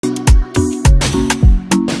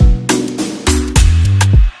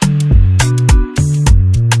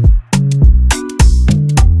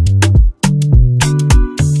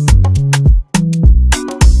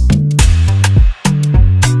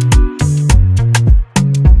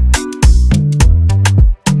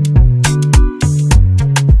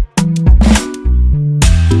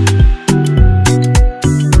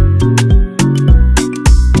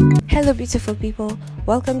beautiful people.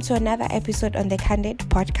 Welcome to another episode on the Candid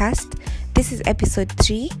podcast. This is episode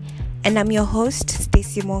 3, and I'm your host,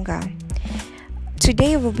 Stacy Munga.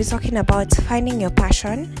 Today we'll be talking about finding your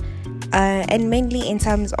passion, and mainly in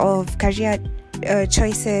terms of career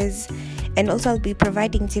choices, and also I'll be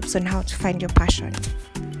providing tips on how to find your passion.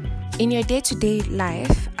 In your day-to-day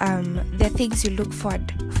life, there are things you look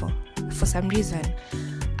forward for some reason.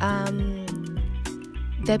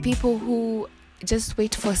 There are people who just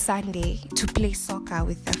wait for Sunday to play soccer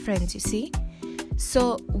with their friends, you see.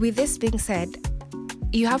 So with this being said,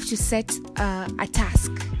 you have to set a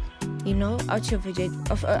task, out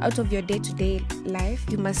of your day-to-day life.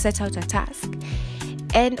 You must set out a task.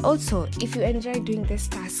 And also, if you enjoy doing this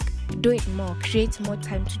task, do it more, create more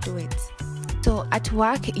time to do it. So at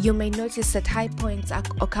work, you may notice that high points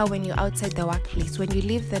occur when you're outside the workplace. When you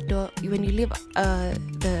leave the door, when you leave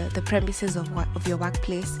the premises of your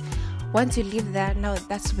workplace, once you leave there, now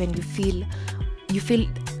that's when you feel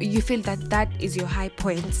that is your high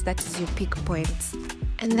points, that is your peak points.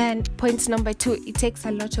 And then point number 2, it takes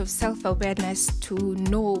a lot of self-awareness to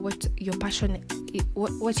know what your passion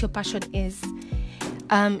is.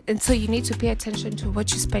 And so you need to pay attention to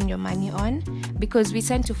what you spend your money on, because we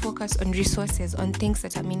tend to focus on resources, on things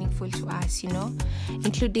that are meaningful to us,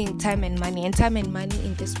 including time and money. And time and money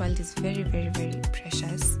in this world is very, very, very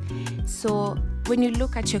precious. So when you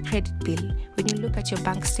look at your credit bill, when you look at your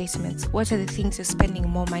bank statements, what are the things you're spending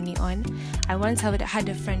more money on? I once had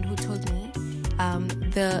a friend who told me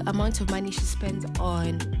the amount of money she spends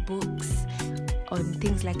on books, on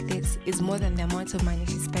things like this, is more than the amount of money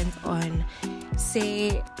she spends on,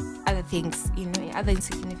 say, other things, other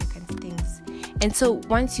insignificant things. And so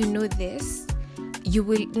once you know this, you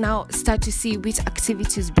will now start to see which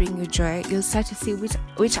activities bring you joy. You'll start to see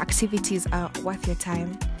which activities are worth your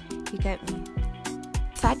time. You get me?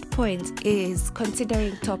 Third point is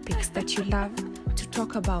considering topics that you love to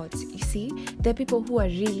talk about. You see, there are people who are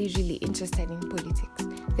really, really interested in politics.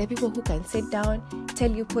 There are people who can sit down,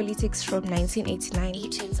 tell you politics from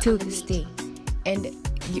 1989 till this day. And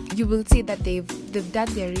you will see that they've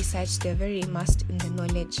done their research, they're very immersed in the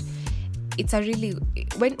knowledge. It's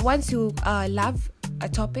once you love a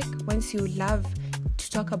topic, once you love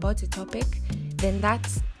to talk about a topic, then that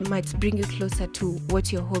might bring you closer to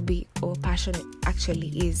what your hobby or passion actually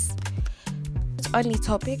is. It's only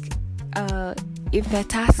topic. If there are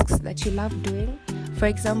tasks that you love doing, for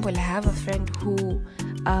example, I have a friend who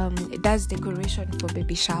does decoration for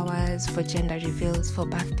baby showers, for gender reveals, for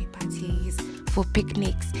birthday parties, for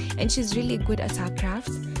picnics, and she's really good at her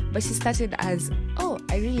craft. But she started as,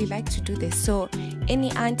 I really like to do this. So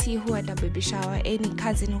any auntie who had a baby shower, any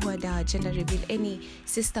cousin who had a gender reveal, any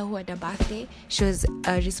sister who had a birthday, she was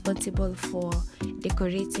responsible for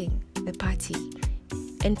decorating the party.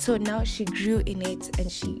 And so now she grew in it,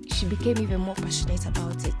 and she became even more passionate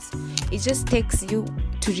about it. It just takes you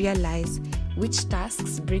to realize which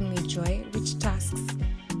tasks bring me joy, which tasks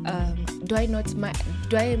do I not mind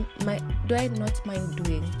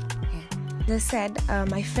doing. As I said,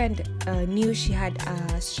 my friend knew she had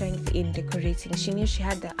strength in decorating. She knew she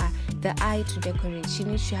had the eye to decorate. She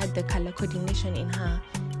knew she had the color coordination in her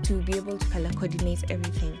to be able to color coordinate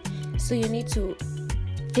everything. So you need to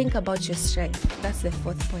think about your strength. That's the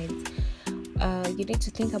 4th point. You need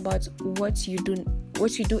to think about what you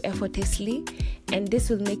do effortlessly, and this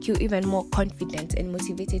will make you even more confident and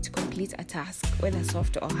motivated to complete a task, whether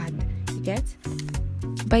soft or hard. You get?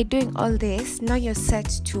 By doing all this, now you're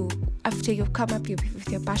set to, after you've come up with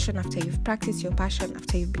your passion, after you've practiced your passion,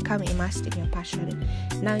 after you've become immersed in your passion,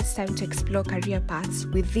 now it's time to explore career paths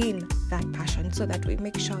within that passion, so that we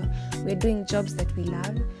make sure we're doing jobs that we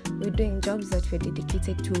love, we're doing jobs that we're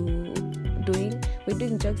dedicated to doing, we're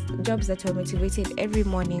doing jobs that we're motivated every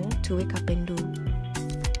morning to wake up and do.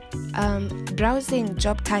 Browsing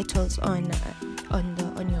job titles on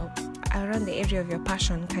around the area of your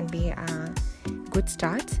passion can be a good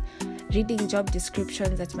start. Reading job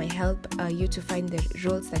descriptions that might help you to find the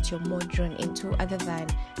roles that you're more drawn into, other than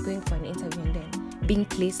going for an interview and then being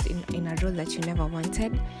placed in a role that you never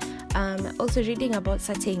wanted. Also, reading about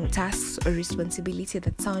certain tasks or responsibility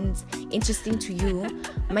that sounds interesting to you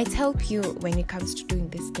might help you when it comes to doing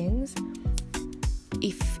these things.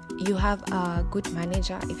 If you have a good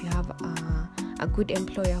manager, if you have a good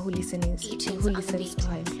employer who listens to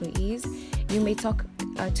her employees, you may talk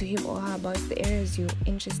to him or her about the areas you're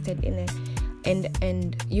interested in,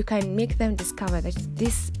 and you can make them discover that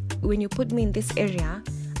when you put me in this area,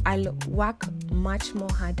 I'll work much more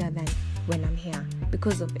harder than when I'm here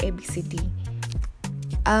because of ABCD.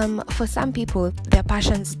 For some people, their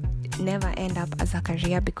passions never end up as a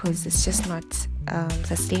career because it's just not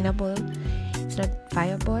sustainable, it's not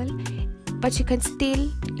viable. but you can still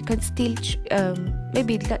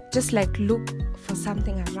maybe just like look for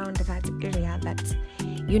something around that area that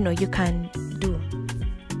you can do.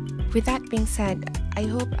 With that being said, I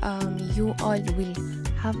hope you all will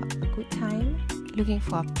have a good time looking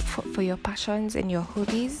for your passions and your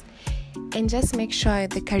hobbies, and just make sure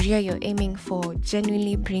the career you're aiming for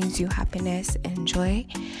genuinely brings you happiness and joy.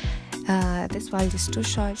 This world is too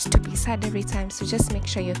short to be sad every time, so just make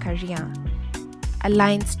sure your career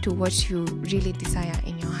aligns to what you really desire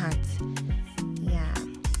in your heart. Yeah,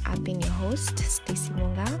 I've been your host, Stacy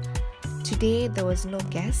Munga. Today there was no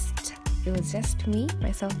guest, it was just me,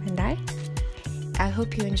 myself and I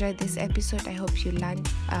hope you enjoyed this episode. I hope you learned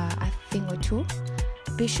a thing or two.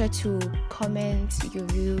 Be sure to comment your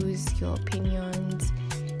views, your opinions.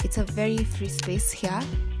 It's a very free space here,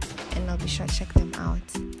 and I'll be sure to check them out.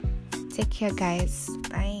 Take care, guys.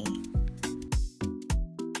 Bye.